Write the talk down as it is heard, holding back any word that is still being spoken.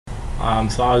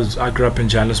I grew up in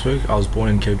Johannesburg. I was born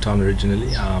in Cape Town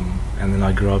originally, and then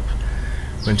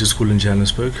went to school in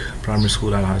Johannesburg, primary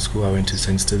school and high school. I went to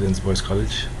St. Stephen's Boys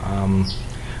College.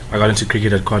 I got into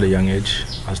cricket at quite a young age.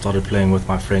 I started playing with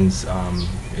my friends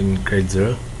in grade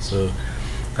 0, so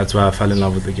that's where I fell in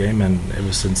love with the game, and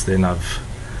ever since then I've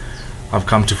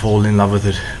come to fall in love with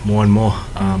it more and more.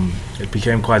 It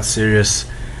became quite serious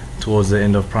towards the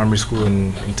end of primary school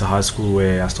and into high school,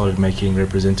 where I started making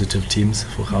representative teams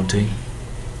for Gauteng,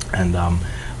 and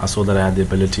I saw that I had the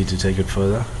ability to take it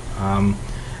further.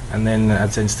 And then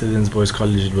at St. Stephen's Boys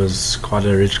College, it was quite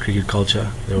a rich cricket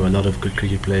culture. There were a lot of good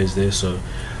cricket players there, so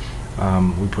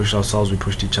we pushed ourselves, we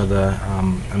pushed each other,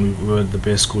 and we were the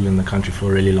best school in the country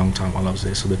for a really long time while I was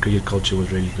there. So the cricket culture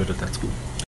was really good at that school.